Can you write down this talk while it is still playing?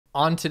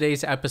On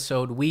today's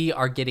episode, we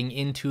are getting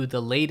into the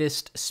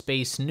latest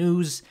space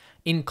news,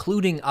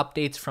 including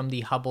updates from the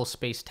Hubble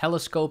Space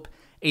Telescope,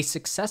 a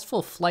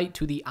successful flight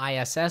to the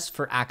ISS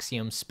for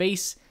Axiom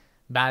Space,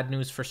 bad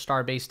news for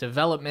Starbase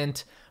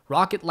development,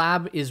 Rocket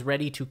Lab is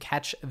ready to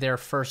catch their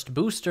first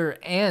booster,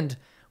 and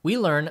we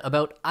learn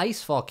about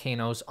ice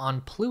volcanoes on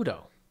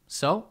Pluto.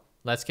 So,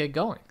 let's get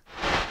going.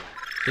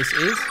 This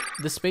is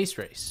the Space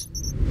Race.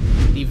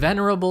 The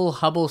venerable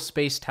Hubble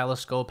Space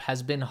Telescope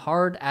has been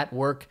hard at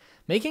work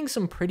making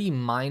some pretty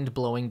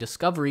mind-blowing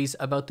discoveries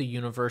about the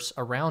universe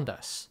around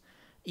us.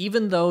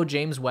 Even though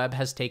James Webb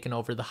has taken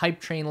over the hype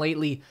train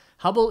lately,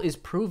 Hubble is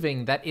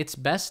proving that its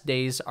best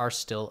days are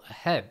still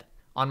ahead.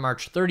 On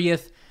March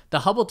 30th, the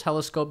Hubble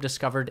telescope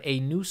discovered a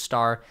new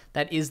star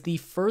that is the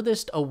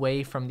furthest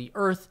away from the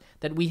Earth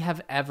that we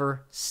have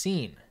ever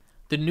seen.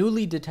 The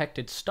newly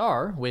detected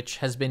star, which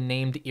has been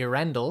named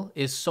Earendel,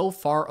 is so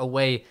far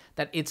away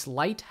that its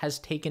light has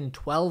taken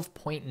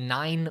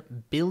 12.9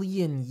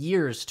 billion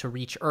years to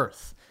reach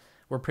Earth.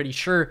 We're pretty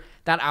sure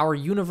that our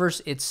universe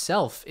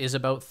itself is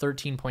about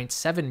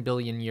 13.7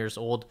 billion years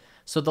old,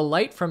 so the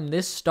light from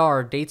this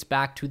star dates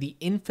back to the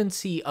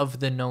infancy of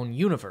the known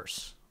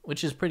universe,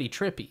 which is pretty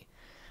trippy.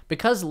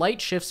 Because light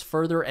shifts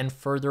further and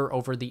further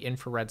over the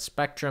infrared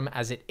spectrum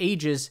as it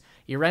ages,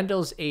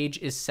 Earendel's age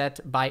is set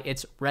by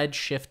its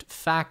redshift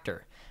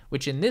factor,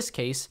 which in this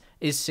case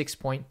is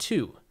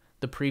 6.2.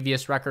 The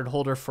previous record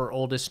holder for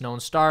oldest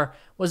known star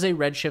was a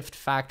redshift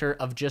factor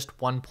of just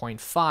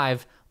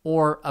 1.5,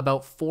 or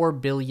about 4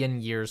 billion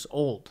years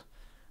old.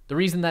 The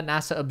reason that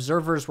NASA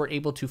observers were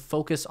able to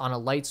focus on a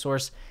light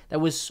source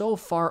that was so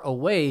far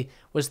away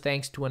was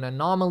thanks to an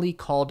anomaly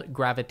called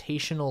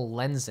gravitational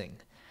lensing.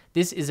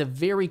 This is a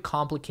very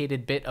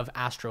complicated bit of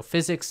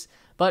astrophysics,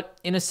 but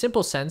in a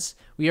simple sense,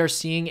 we are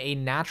seeing a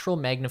natural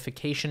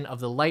magnification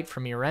of the light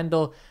from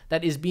Earendel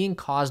that is being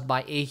caused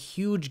by a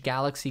huge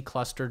galaxy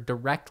cluster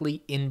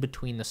directly in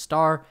between the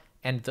star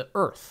and the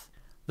Earth.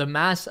 The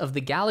mass of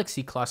the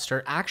galaxy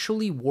cluster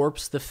actually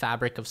warps the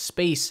fabric of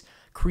space,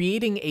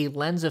 creating a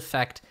lens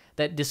effect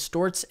that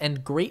distorts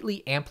and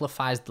greatly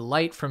amplifies the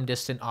light from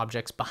distant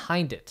objects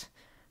behind it.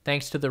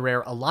 Thanks to the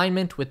rare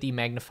alignment with the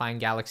magnifying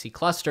galaxy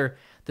cluster,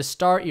 the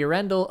star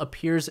Earendel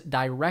appears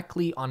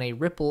directly on a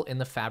ripple in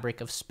the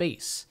fabric of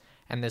space,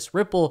 and this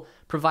ripple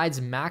provides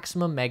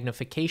maximum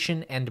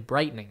magnification and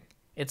brightening.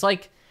 It's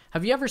like,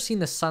 have you ever seen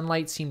the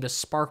sunlight seem to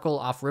sparkle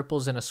off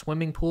ripples in a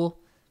swimming pool?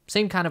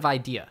 Same kind of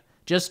idea,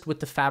 just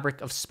with the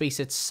fabric of space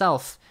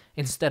itself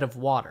instead of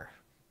water.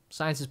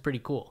 Science is pretty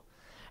cool.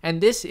 And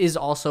this is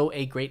also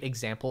a great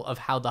example of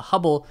how the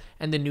Hubble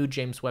and the new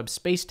James Webb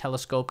Space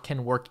Telescope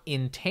can work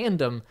in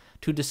tandem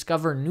to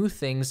discover new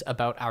things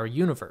about our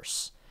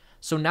universe.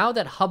 So now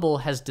that Hubble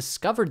has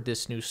discovered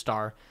this new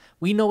star,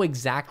 we know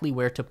exactly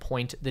where to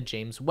point the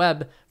James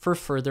Webb for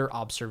further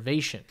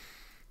observation.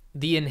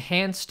 The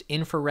enhanced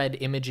infrared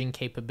imaging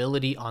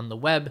capability on the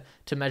Webb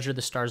to measure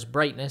the star's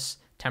brightness,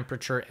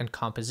 temperature, and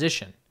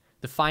composition.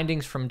 The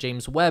findings from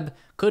James Webb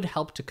could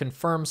help to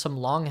confirm some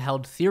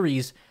long-held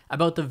theories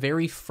about the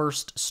very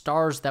first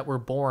stars that were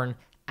born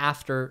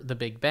after the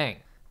Big Bang.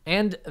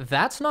 And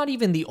that's not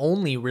even the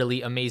only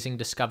really amazing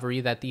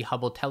discovery that the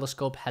Hubble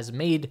telescope has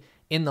made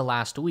in the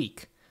last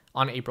week.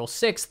 On April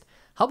 6th,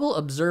 Hubble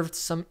observed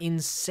some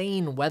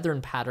insane weather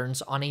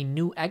patterns on a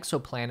new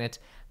exoplanet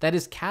that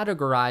is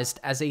categorized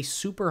as a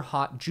super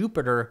hot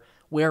Jupiter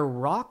where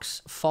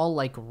rocks fall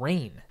like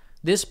rain.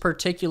 This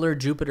particular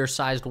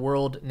Jupiter-sized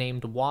world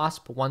named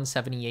WASP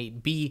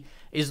 178b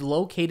is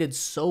located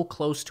so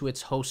close to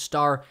its host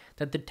star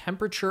that the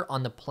temperature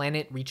on the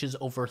planet reaches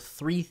over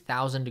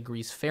 3,000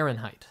 degrees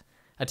Fahrenheit,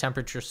 a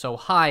temperature so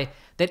high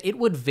that it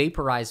would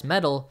vaporize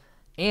metal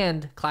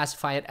and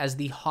classify it as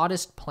the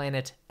hottest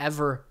planet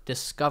ever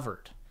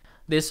discovered.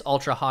 This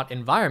ultra-hot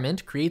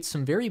environment creates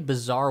some very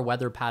bizarre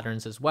weather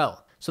patterns as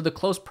well. So the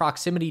close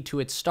proximity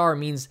to its star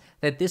means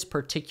that this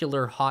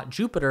particular hot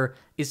Jupiter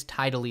is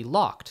tidally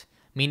locked,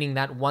 meaning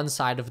that one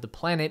side of the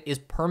planet is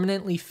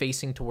permanently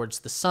facing towards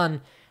the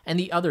sun and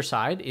the other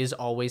side is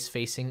always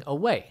facing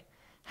away.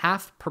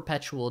 Half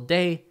perpetual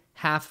day,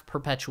 half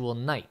perpetual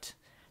night.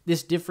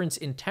 This difference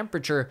in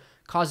temperature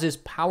causes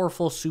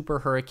powerful super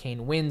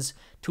hurricane winds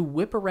to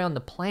whip around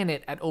the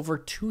planet at over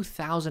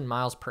 2,000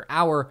 miles per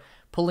hour,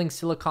 pulling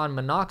silicon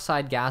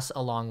monoxide gas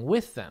along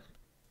with them.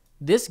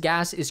 This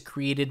gas is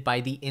created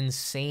by the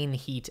insane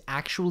heat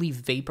actually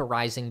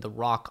vaporizing the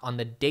rock on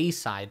the day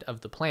side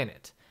of the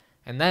planet.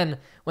 And then,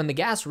 when the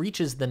gas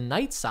reaches the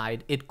night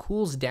side, it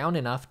cools down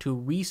enough to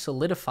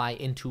re-solidify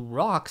into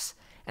rocks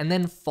and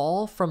then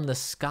fall from the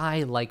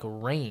sky like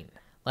rain.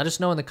 Let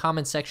us know in the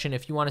comments section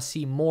if you want to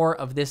see more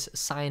of this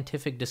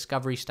scientific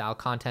discovery style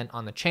content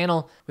on the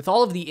channel. With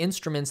all of the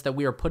instruments that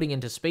we are putting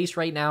into space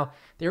right now,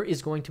 there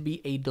is going to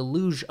be a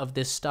deluge of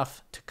this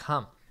stuff to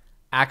come.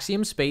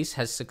 Axiom Space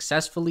has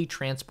successfully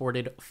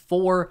transported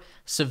 4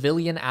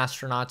 civilian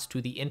astronauts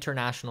to the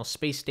International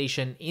Space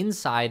Station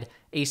inside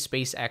a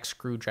SpaceX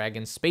Crew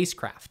Dragon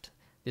spacecraft.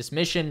 This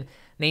mission,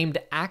 named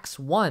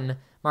Ax-1,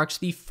 marks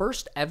the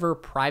first ever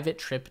private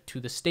trip to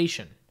the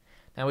station.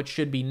 Now, it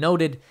should be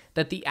noted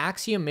that the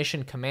Axiom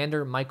mission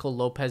commander, Michael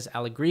Lopez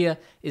Alegria,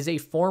 is a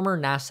former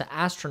NASA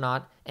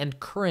astronaut and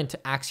current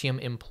Axiom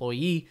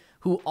employee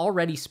who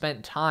already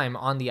spent time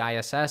on the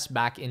ISS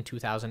back in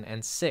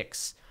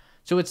 2006.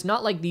 So it's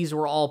not like these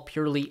were all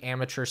purely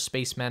amateur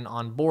spacemen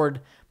on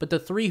board, but the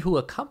three who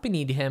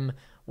accompanied him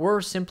were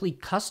simply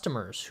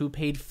customers who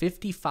paid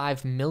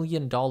 $55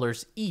 million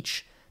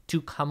each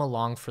to come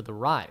along for the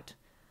ride.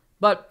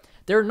 But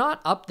they're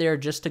not up there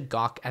just to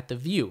gawk at the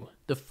view.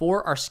 The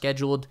four are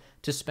scheduled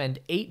to spend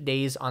 8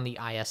 days on the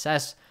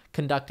ISS,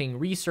 conducting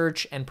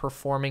research and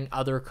performing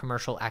other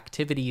commercial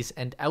activities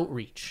and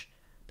outreach.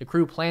 The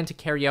crew plan to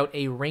carry out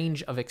a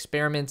range of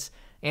experiments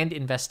and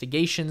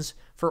investigations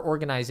for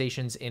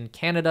organizations in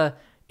Canada,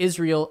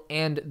 Israel,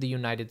 and the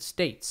United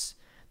States.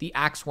 The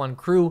AX-1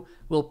 crew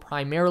will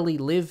primarily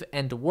live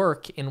and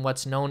work in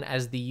what's known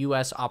as the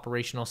U.S.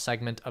 operational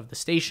segment of the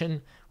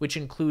station, which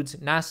includes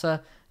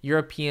NASA,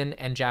 European,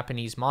 and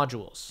Japanese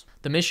modules.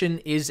 The mission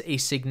is a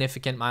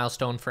significant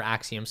milestone for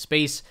Axiom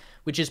Space,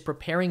 which is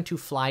preparing to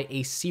fly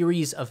a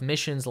series of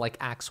missions like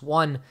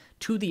AX-1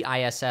 to the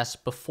ISS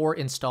before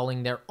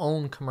installing their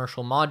own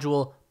commercial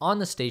module on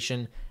the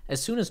station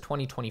as soon as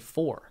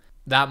 2024.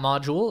 That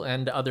module,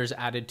 and others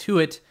added to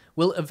it,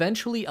 will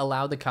eventually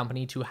allow the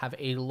company to have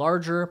a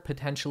larger,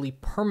 potentially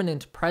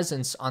permanent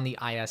presence on the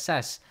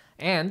ISS,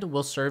 and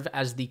will serve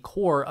as the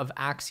core of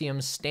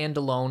Axiom's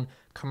standalone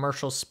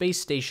commercial space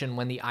station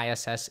when the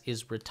ISS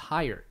is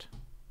retired.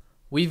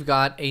 We've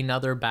got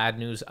another bad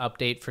news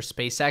update for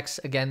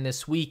SpaceX again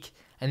this week,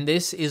 and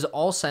this is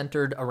all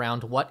centered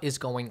around what is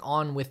going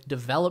on with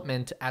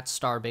development at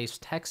Starbase,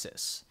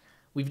 Texas.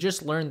 We've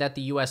just learned that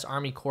the U.S.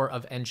 Army Corps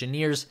of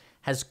Engineers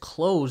has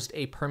closed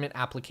a permit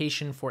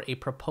application for a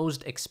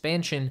proposed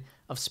expansion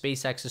of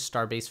SpaceX's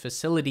Starbase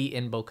facility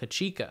in Boca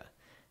Chica.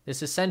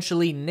 This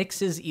essentially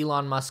nixes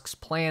Elon Musk's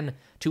plan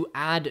to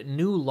add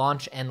new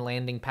launch and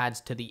landing pads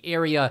to the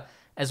area,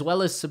 as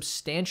well as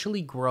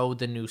substantially grow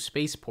the new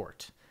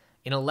spaceport.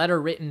 In a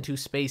letter written to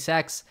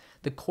SpaceX,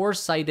 the Corps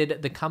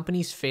cited the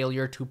company's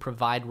failure to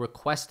provide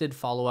requested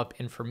follow-up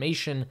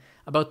information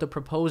about the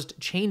proposed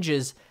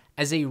changes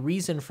as a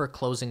reason for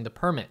closing the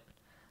permit.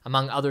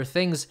 Among other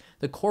things,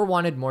 the Corps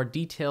wanted more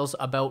details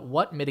about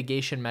what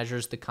mitigation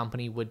measures the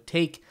company would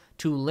take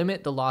to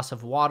limit the loss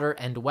of water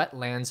and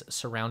wetlands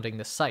surrounding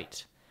the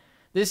site.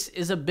 This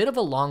is a bit of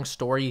a long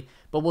story,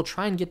 but we'll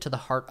try and get to the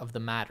heart of the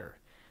matter.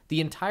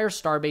 The entire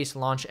Starbase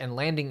launch and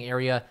landing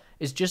area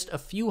is just a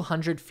few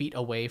hundred feet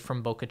away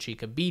from Boca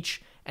Chica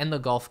Beach and the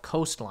Gulf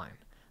coastline.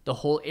 The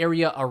whole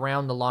area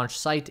around the launch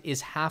site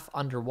is half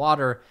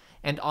underwater,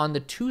 and on the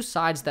two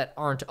sides that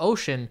aren't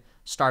ocean,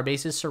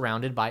 Starbase is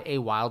surrounded by a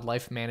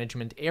wildlife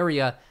management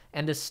area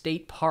and a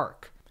state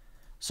park.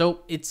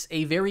 So it's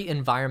a very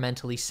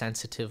environmentally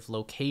sensitive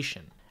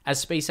location.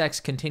 As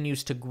SpaceX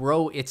continues to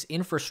grow its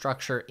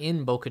infrastructure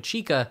in Boca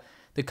Chica,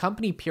 the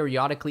company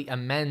periodically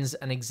amends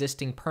an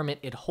existing permit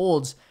it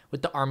holds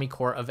with the Army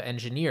Corps of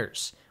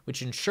Engineers,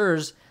 which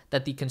ensures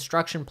that the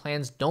construction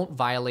plans don't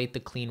violate the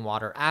Clean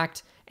Water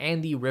Act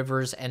and the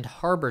Rivers and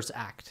Harbors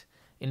Act.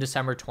 In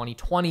December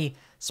 2020,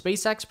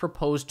 SpaceX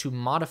proposed to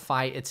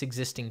modify its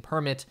existing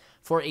permit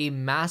for a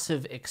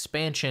massive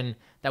expansion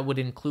that would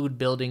include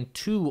building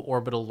 2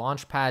 orbital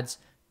launch pads,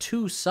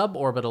 2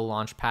 suborbital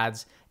launch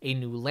pads, a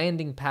new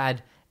landing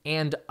pad,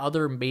 and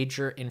other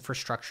major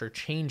infrastructure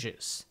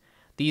changes.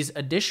 These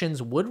additions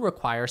would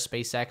require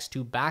SpaceX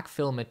to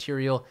backfill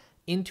material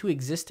into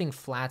existing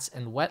flats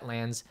and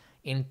wetlands,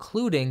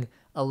 including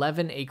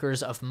 11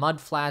 acres of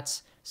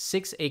mudflats,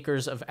 6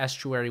 acres of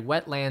estuary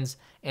wetlands,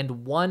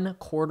 and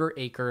 1/4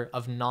 acre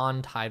of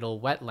non-tidal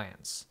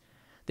wetlands.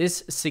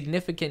 This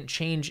significant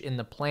change in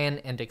the plan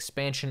and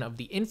expansion of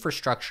the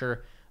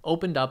infrastructure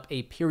opened up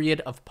a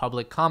period of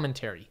public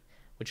commentary,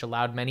 which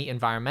allowed many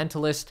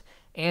environmentalist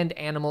and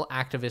animal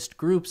activist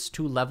groups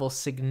to level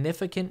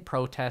significant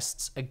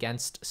protests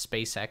against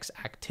SpaceX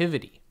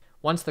activity.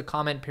 Once the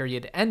comment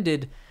period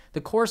ended,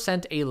 the Corps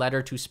sent a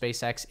letter to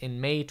SpaceX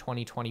in May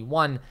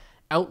 2021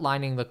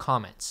 outlining the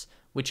comments,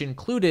 which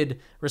included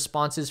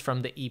responses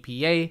from the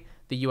EPA,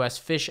 the U.S.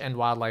 Fish and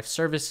Wildlife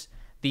Service,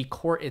 the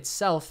Corps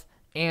itself,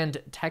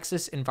 and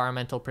Texas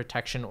environmental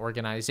protection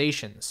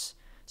organizations.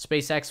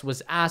 SpaceX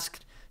was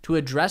asked to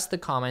address the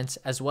comments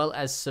as well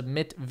as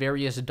submit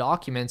various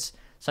documents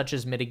such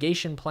as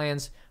mitigation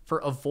plans for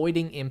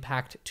avoiding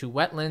impact to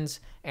wetlands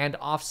and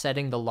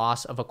offsetting the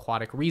loss of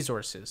aquatic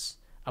resources,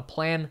 a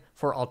plan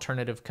for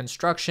alternative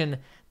construction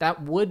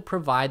that would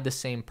provide the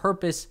same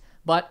purpose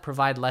but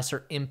provide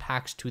lesser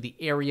impacts to the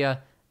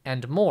area,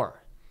 and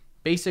more.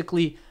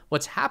 Basically,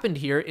 what's happened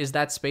here is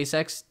that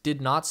SpaceX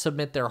did not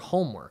submit their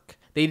homework.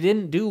 They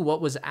didn't do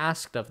what was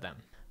asked of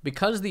them.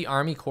 Because the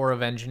Army Corps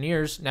of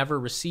Engineers never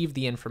received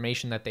the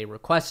information that they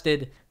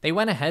requested, they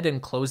went ahead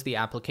and closed the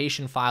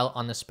application file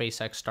on the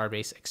SpaceX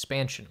Starbase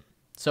expansion.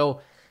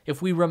 So,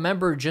 if we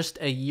remember just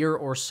a year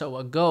or so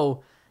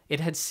ago,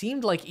 it had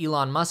seemed like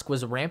Elon Musk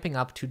was ramping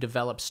up to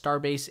develop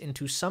Starbase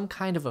into some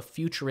kind of a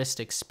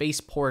futuristic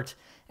spaceport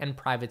and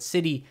private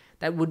city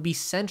that would be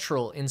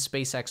central in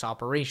SpaceX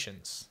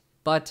operations.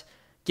 But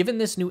Given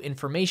this new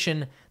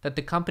information that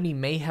the company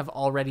may have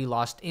already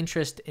lost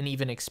interest in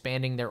even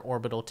expanding their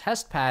orbital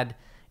test pad,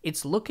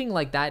 it's looking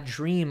like that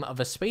dream of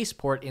a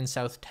spaceport in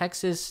South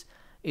Texas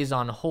is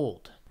on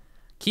hold.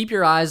 Keep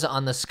your eyes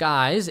on the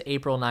skies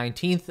April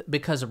 19th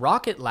because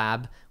Rocket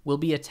Lab will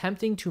be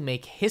attempting to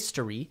make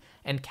history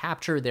and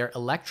capture their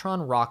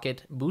Electron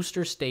rocket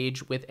booster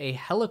stage with a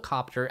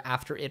helicopter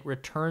after it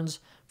returns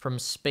from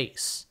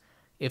space.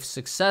 If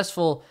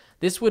successful,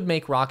 this would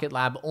make Rocket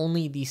Lab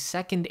only the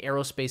second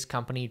aerospace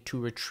company to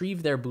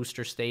retrieve their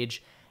booster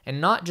stage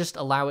and not just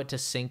allow it to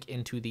sink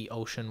into the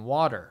ocean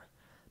water.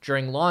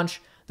 During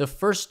launch, the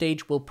first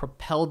stage will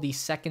propel the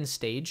second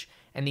stage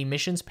and the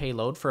mission's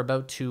payload for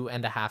about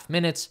 2.5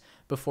 minutes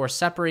before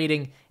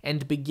separating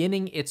and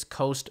beginning its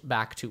coast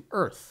back to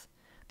Earth.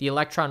 The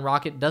Electron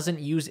rocket doesn't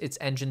use its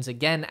engines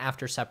again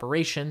after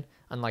separation,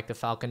 unlike the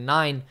Falcon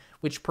 9,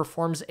 which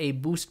performs a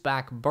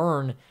boost-back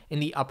burn in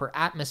the upper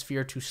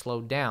atmosphere to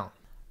slow down.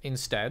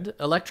 Instead,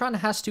 Electron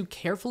has to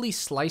carefully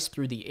slice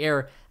through the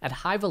air at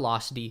high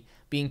velocity,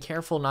 being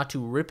careful not to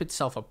rip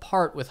itself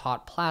apart with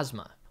hot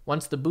plasma.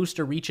 Once the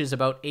booster reaches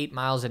about 8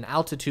 miles in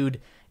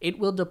altitude, it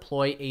will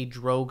deploy a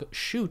drogue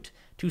chute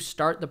to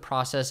start the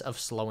process of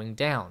slowing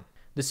down.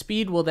 The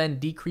speed will then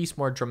decrease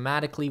more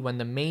dramatically when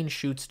the main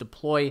chutes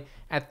deploy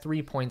at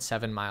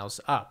 3.7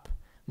 miles up.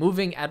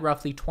 Moving at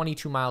roughly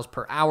 22 miles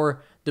per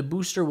hour, the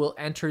booster will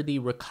enter the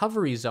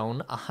recovery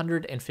zone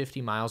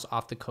 150 miles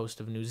off the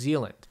coast of New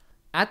Zealand.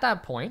 At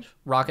that point,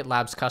 Rocket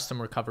Lab's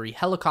custom recovery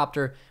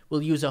helicopter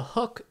will use a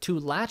hook to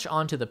latch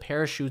onto the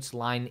parachute's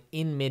line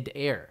in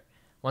mid-air.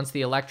 Once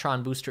the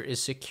Electron booster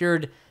is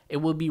secured, it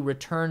will be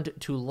returned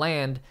to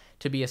land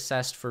to be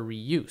assessed for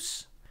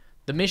reuse.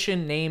 The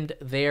mission, named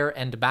There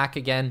and Back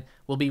Again,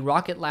 will be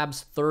Rocket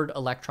Lab's third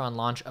Electron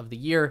launch of the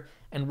year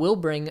and will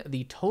bring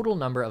the total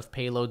number of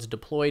payloads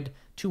deployed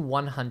to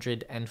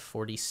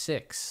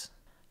 146.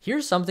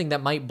 Here's something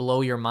that might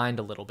blow your mind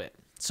a little bit.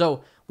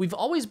 So, we've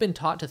always been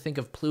taught to think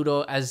of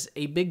Pluto as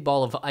a big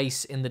ball of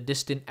ice in the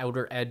distant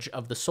outer edge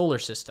of the solar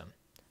system.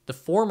 The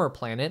former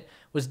planet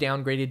was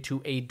downgraded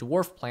to a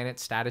dwarf planet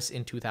status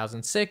in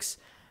 2006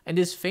 and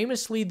is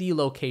famously the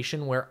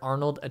location where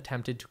Arnold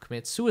attempted to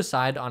commit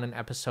suicide on an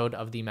episode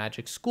of The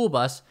Magic School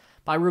Bus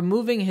by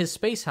removing his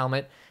space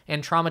helmet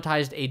and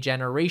traumatized a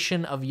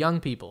generation of young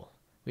people.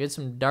 We had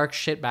some dark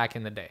shit back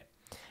in the day.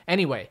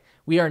 Anyway,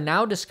 we are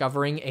now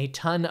discovering a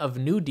ton of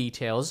new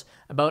details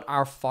about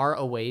our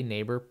faraway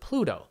neighbor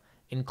Pluto,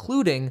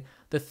 including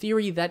the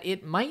theory that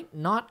it might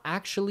not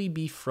actually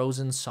be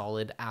frozen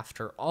solid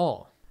after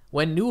all.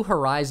 When New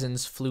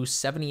Horizons flew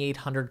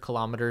 7,800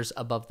 kilometers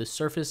above the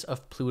surface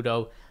of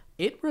Pluto,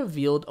 it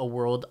revealed a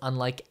world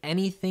unlike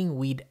anything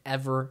we'd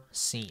ever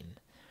seen.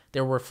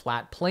 There were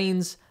flat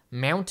plains,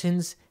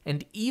 mountains,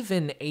 and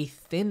even a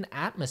thin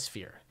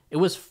atmosphere. It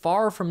was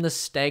far from the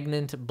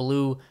stagnant,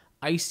 blue,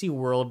 icy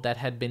world that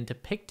had been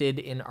depicted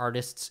in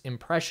artists'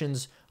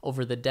 impressions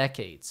over the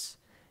decades.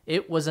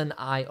 It was an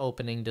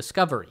eye-opening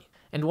discovery,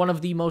 and one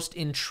of the most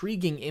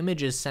intriguing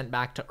images sent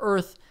back to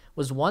Earth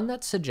was one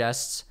that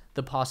suggests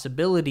the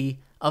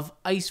possibility of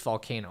ice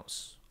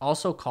volcanoes,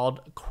 also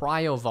called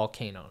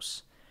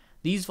cryovolcanoes.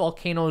 These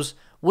volcanoes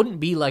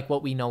wouldn't be like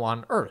what we know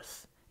on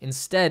Earth.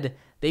 Instead,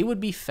 they would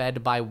be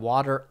fed by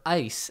water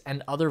ice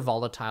and other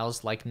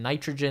volatiles like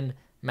nitrogen,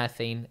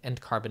 methane,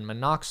 and carbon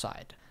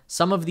monoxide.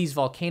 Some of these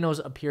volcanoes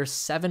appear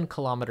 7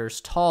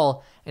 kilometers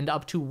tall and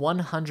up to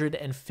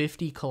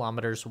 150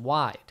 kilometers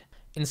wide.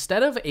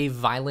 Instead of a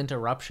violent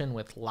eruption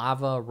with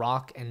lava,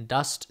 rock, and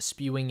dust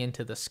spewing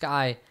into the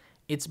sky,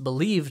 it's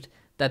believed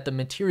that the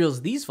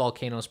materials these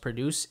volcanoes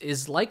produce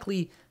is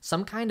likely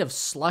some kind of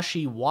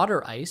slushy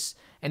water ice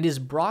and is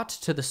brought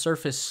to the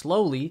surface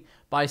slowly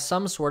by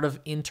some sort of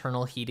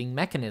internal heating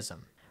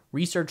mechanism.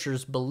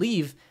 Researchers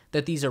believe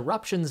that these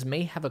eruptions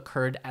may have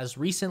occurred as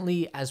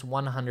recently as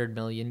 100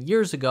 million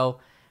years ago,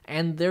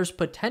 and there's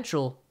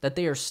potential that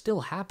they are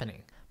still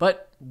happening.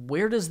 But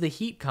where does the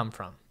heat come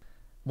from?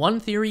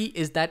 One theory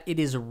is that it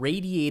is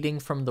radiating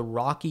from the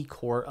rocky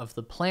core of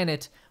the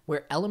planet,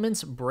 where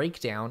elements break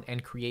down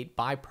and create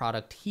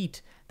byproduct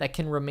heat that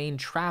can remain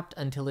trapped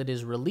until it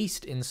is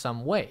released in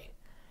some way.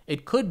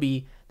 It could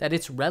be that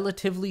its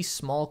relatively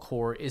small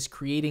core is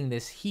creating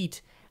this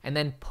heat and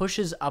then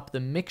pushes up the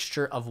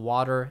mixture of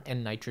water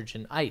and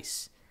nitrogen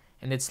ice,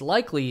 and it's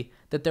likely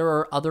that there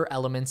are other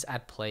elements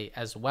at play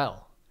as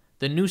well.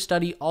 The new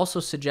study also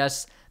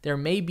suggests there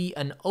may be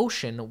an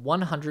ocean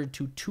 100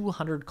 to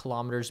 200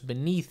 kilometers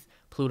beneath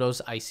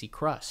Pluto's icy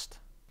crust.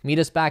 Meet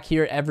us back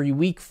here every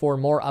week for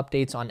more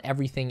updates on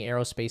everything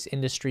aerospace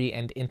industry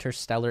and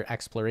interstellar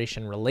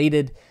exploration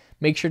related.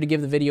 Make sure to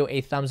give the video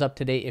a thumbs up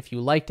today if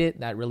you liked it.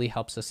 That really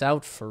helps us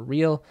out for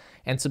real.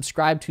 And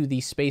subscribe to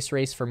the Space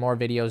Race for more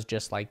videos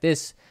just like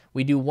this.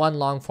 We do one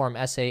long form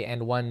essay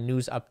and one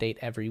news update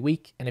every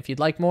week. And if you'd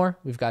like more,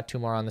 we've got 2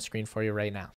 more on the screen for you right now.